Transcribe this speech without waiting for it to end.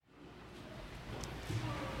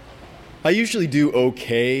I usually do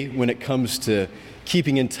okay when it comes to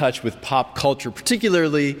keeping in touch with pop culture,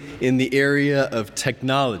 particularly in the area of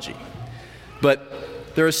technology.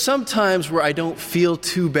 But there are some times where I don't feel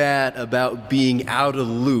too bad about being out of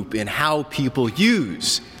the loop in how people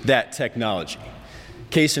use that technology.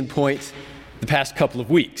 Case in point, the past couple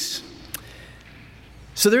of weeks.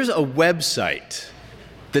 So there's a website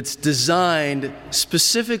that's designed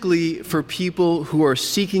specifically for people who are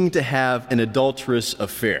seeking to have an adulterous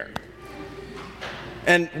affair.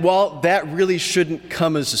 And while that really shouldn't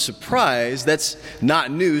come as a surprise, that's not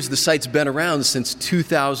news. The site's been around since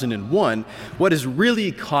 2001. What has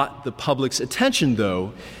really caught the public's attention,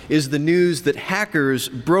 though, is the news that hackers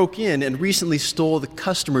broke in and recently stole the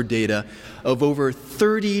customer data of over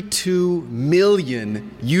 32 million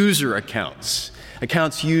user accounts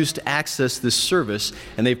used to access this service,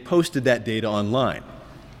 and they've posted that data online.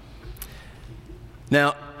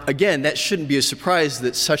 Now, again, that shouldn't be a surprise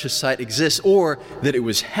that such a site exists or that it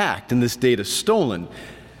was hacked and this data stolen,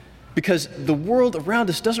 because the world around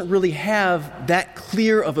us doesn't really have that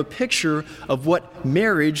clear of a picture of what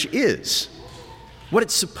marriage is, what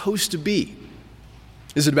it's supposed to be.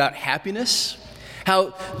 Is it about happiness?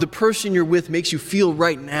 How the person you're with makes you feel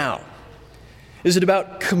right now? Is it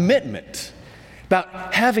about commitment?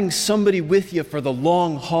 About having somebody with you for the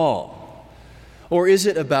long haul? Or is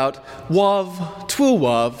it about wav, twill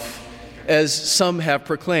wav, as some have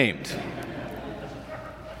proclaimed?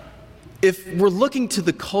 If we're looking to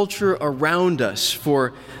the culture around us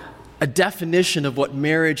for a definition of what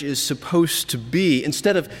marriage is supposed to be,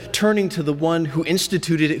 instead of turning to the one who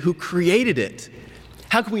instituted it, who created it,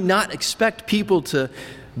 how can we not expect people to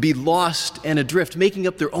be lost and adrift, making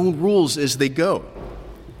up their own rules as they go?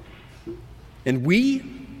 And we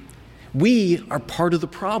are part of the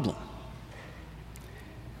problem.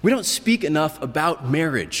 We don't speak enough about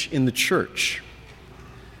marriage in the church.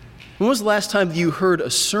 When was the last time that you heard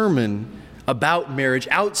a sermon about marriage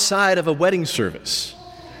outside of a wedding service?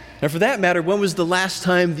 And for that matter, when was the last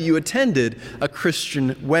time that you attended a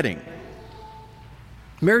Christian wedding?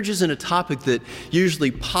 Marriage isn't a topic that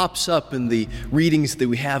usually pops up in the readings that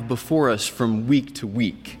we have before us from week to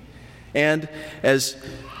week. And as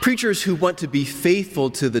preachers who want to be faithful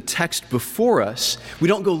to the text before us, we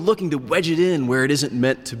don't go looking to wedge it in where it isn't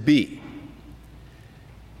meant to be.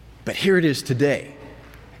 But here it is today,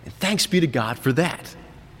 and thanks be to God for that.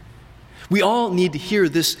 We all need to hear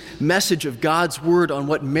this message of God's word on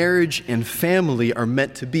what marriage and family are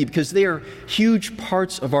meant to be, because they are huge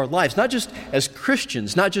parts of our lives, not just as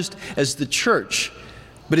Christians, not just as the church,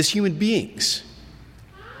 but as human beings.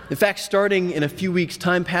 In fact, starting in a few weeks'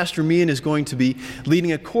 time, Pastor Meehan is going to be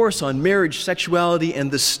leading a course on marriage, sexuality,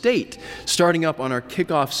 and the state, starting up on our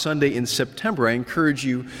kickoff Sunday in September. I encourage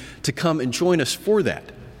you to come and join us for that.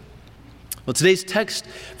 Well, today's text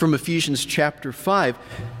from Ephesians chapter 5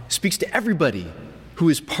 speaks to everybody who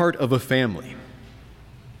is part of a family.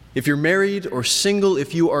 If you're married or single,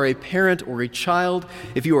 if you are a parent or a child,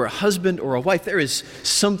 if you are a husband or a wife, there is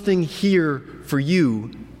something here for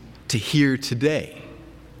you to hear today.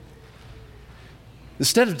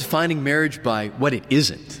 Instead of defining marriage by what it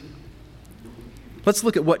isn't, let's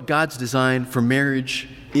look at what God's design for marriage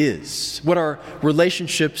is, what our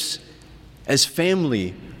relationships as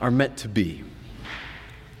family are meant to be.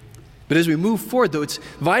 But as we move forward, though, it's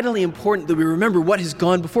vitally important that we remember what has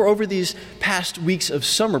gone before over these past weeks of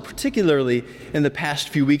summer, particularly in the past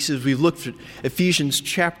few weeks as we've looked at Ephesians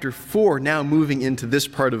chapter 4, now moving into this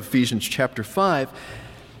part of Ephesians chapter 5.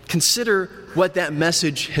 Consider what that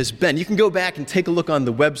message has been. You can go back and take a look on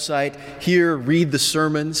the website, here, read the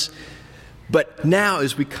sermons. But now,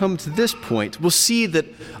 as we come to this point, we'll see that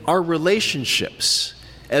our relationships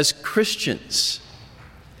as Christians,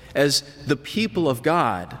 as the people of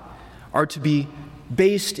God, are to be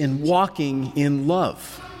based in walking in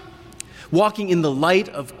love, walking in the light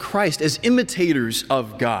of Christ as imitators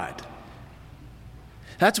of God.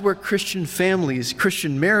 That's where Christian families,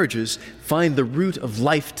 Christian marriages find the root of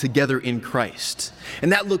life together in Christ.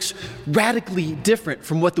 And that looks radically different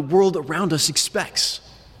from what the world around us expects.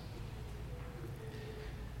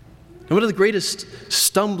 And one of the greatest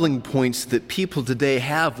stumbling points that people today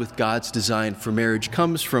have with God's design for marriage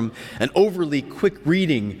comes from an overly quick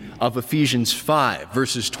reading of Ephesians 5,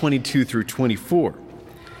 verses 22 through 24.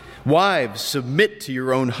 Wives, submit to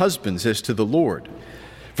your own husbands as to the Lord.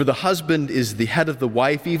 For the husband is the head of the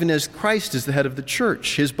wife, even as Christ is the head of the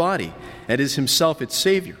church, his body, and is himself its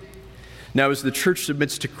Savior. Now as the church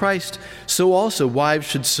submits to Christ, so also wives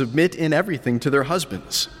should submit in everything to their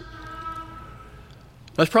husbands.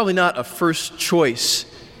 That's probably not a first choice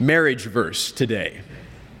marriage verse today.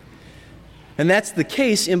 And that's the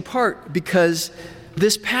case in part because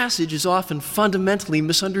this passage is often fundamentally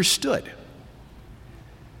misunderstood.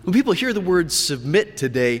 When people hear the word submit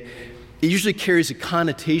today, it usually carries a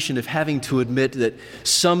connotation of having to admit that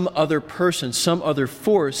some other person, some other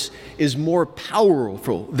force is more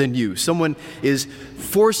powerful than you. Someone is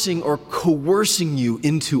forcing or coercing you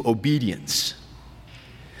into obedience.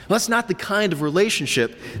 Well, that's not the kind of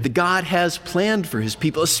relationship that God has planned for his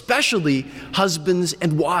people, especially husbands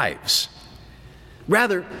and wives.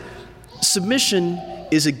 Rather, submission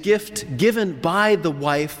is a gift given by the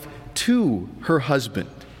wife to her husband.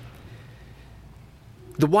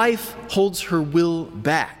 The wife holds her will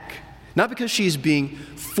back, not because she is being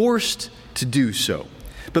forced to do so,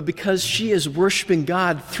 but because she is worshiping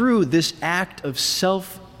God through this act of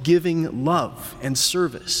self-giving love and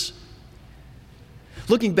service.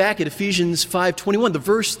 Looking back at Ephesians 5:21, the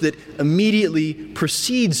verse that immediately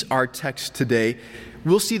precedes our text today,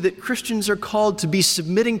 we'll see that Christians are called to be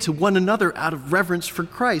submitting to one another out of reverence for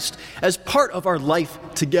Christ as part of our life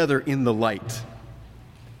together in the light.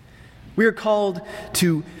 We are called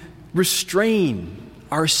to restrain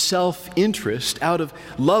our self-interest out of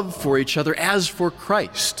love for each other as for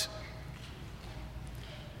Christ.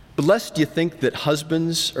 But lest you think that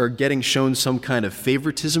husbands are getting shown some kind of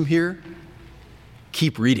favoritism here,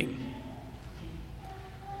 keep reading.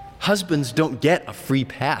 Husbands don't get a free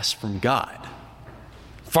pass from God.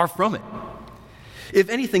 Far from it. If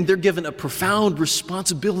anything, they're given a profound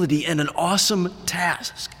responsibility and an awesome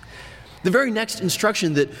task. The very next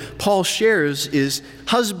instruction that Paul shares is,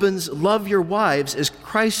 husbands, love your wives as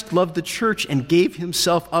Christ loved the church and gave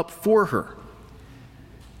himself up for her.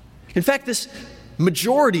 In fact, this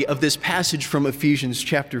majority of this passage from Ephesians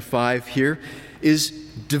chapter 5 here is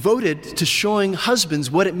devoted to showing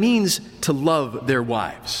husbands what it means to love their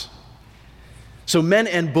wives. So men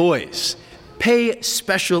and boys, pay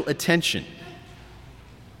special attention.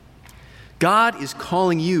 God is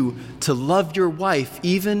calling you to love your wife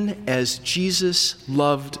even as Jesus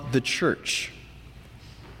loved the church.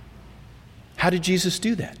 How did Jesus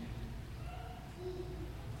do that?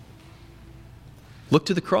 Look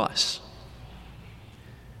to the cross.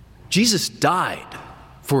 Jesus died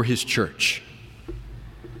for his church.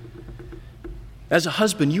 As a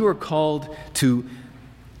husband, you are called to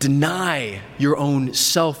deny your own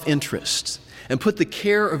self-interest and put the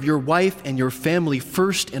care of your wife and your family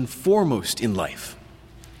first and foremost in life.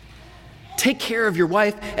 Take care of your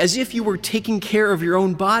wife as if you were taking care of your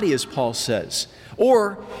own body, as Paul says,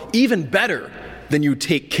 or even better than you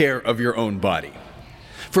take care of your own body.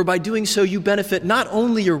 For by doing so, you benefit not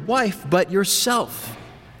only your wife, but yourself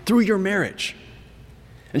through your marriage.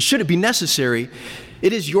 And should it be necessary,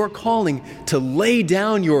 it is your calling to lay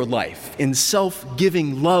down your life in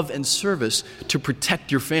self-giving love and service to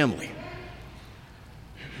protect your family.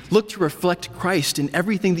 Look to reflect Christ in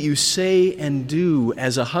everything that you say and do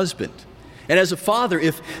as a husband. And as a father,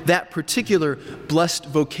 if that particular blessed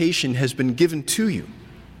vocation has been given to you.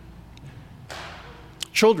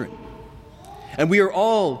 Children, and we are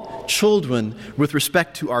all children with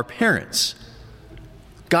respect to our parents.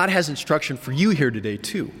 God has instruction for you here today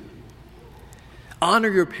too. Honor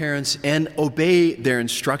your parents and obey their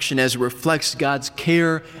instruction as it reflects God's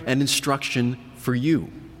care and instruction for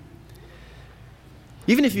you.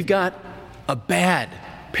 Even if you've got a bad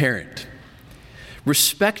parent,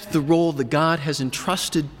 respect the role that God has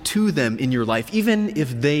entrusted to them in your life, even if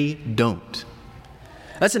they don't.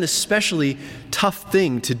 That's an especially tough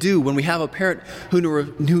thing to do when we have a parent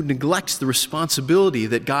who neglects the responsibility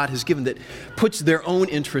that God has given, that puts their own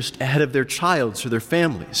interest ahead of their child's or their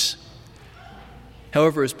family's.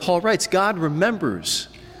 However, as Paul writes, God remembers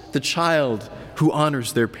the child who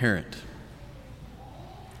honors their parent.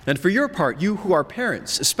 And for your part, you who are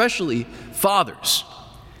parents, especially fathers,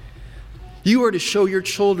 you are to show your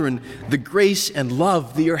children the grace and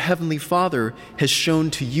love that your Heavenly Father has shown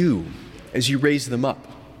to you as you raise them up.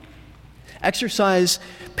 Exercise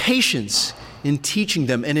patience in teaching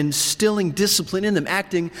them and instilling discipline in them,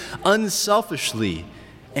 acting unselfishly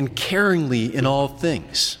and caringly in all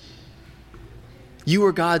things. You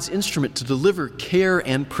are God's instrument to deliver care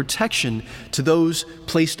and protection to those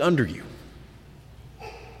placed under you.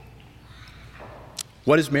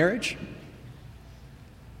 What is marriage?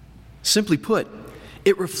 Simply put,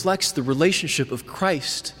 it reflects the relationship of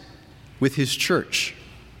Christ with his church.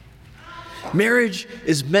 Marriage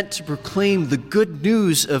is meant to proclaim the good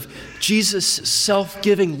news of Jesus'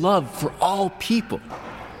 self-giving love for all people.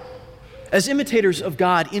 As imitators of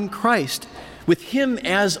God in Christ, with him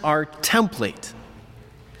as our template,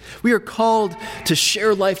 we are called to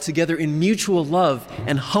share life together in mutual love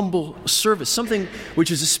and humble service, something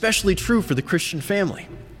which is especially true for the Christian family.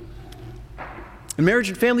 And marriage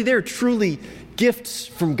and family, they are truly gifts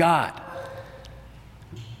from God.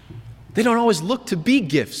 They don't always look to be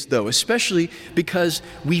gifts, though, especially because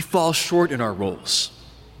we fall short in our roles.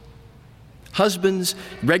 Husbands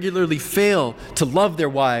regularly fail to love their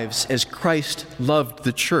wives as Christ loved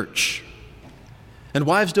the church. And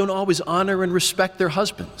wives don't always honor and respect their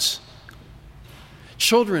husbands.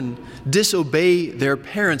 Children disobey their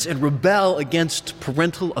parents and rebel against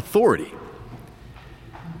parental authority.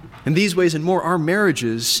 In these ways and more, our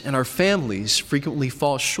marriages and our families frequently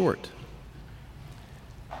fall short.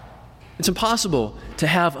 It's impossible to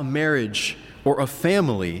have a marriage or a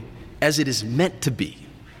family as it is meant to be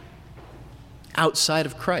outside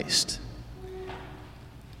of Christ.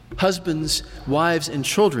 Husbands, wives, and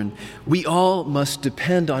children, we all must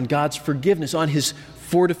depend on God's forgiveness, on His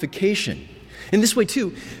fortification. In this way,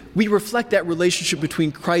 too, we reflect that relationship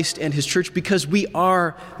between Christ and His church because we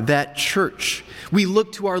are that church. We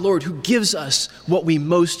look to our Lord who gives us what we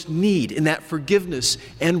most need in that forgiveness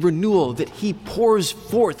and renewal that He pours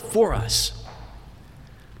forth for us.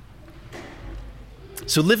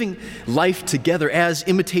 So living life together as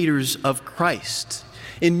imitators of Christ,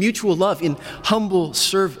 in mutual love, in humble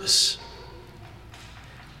service.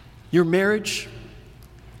 Your marriage,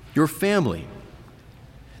 your family,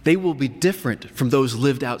 they will be different from those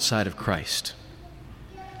lived outside of Christ.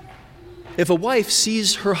 If a wife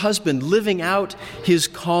sees her husband living out his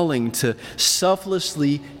calling to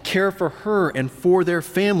selflessly care for her and for their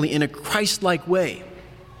family in a Christ-like way,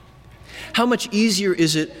 how much easier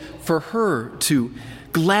is it for her to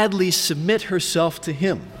gladly submit herself to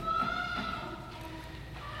him?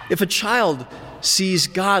 If a child sees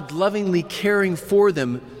God lovingly caring for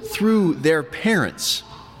them through their parents,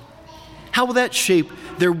 how will that shape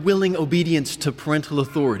their willing obedience to parental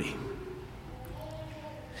authority?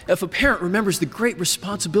 If a parent remembers the great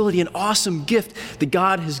responsibility and awesome gift that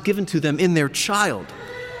God has given to them in their child,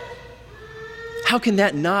 how can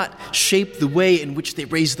that not shape the way in which they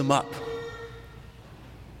raise them up?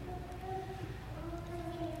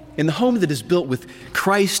 In the home that is built with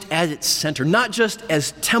Christ at its center, not just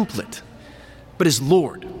as template, but as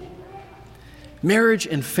Lord, marriage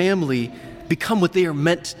and family become what they are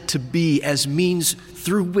meant to be as means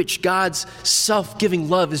through which God's self-giving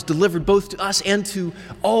love is delivered both to us and to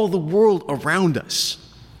all the world around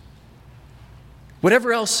us.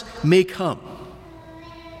 Whatever else may come,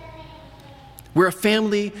 where a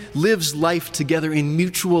family lives life together in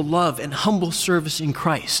mutual love and humble service in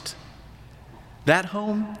Christ, that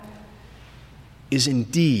home is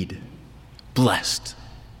indeed blessed.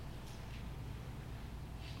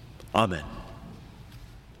 Amen.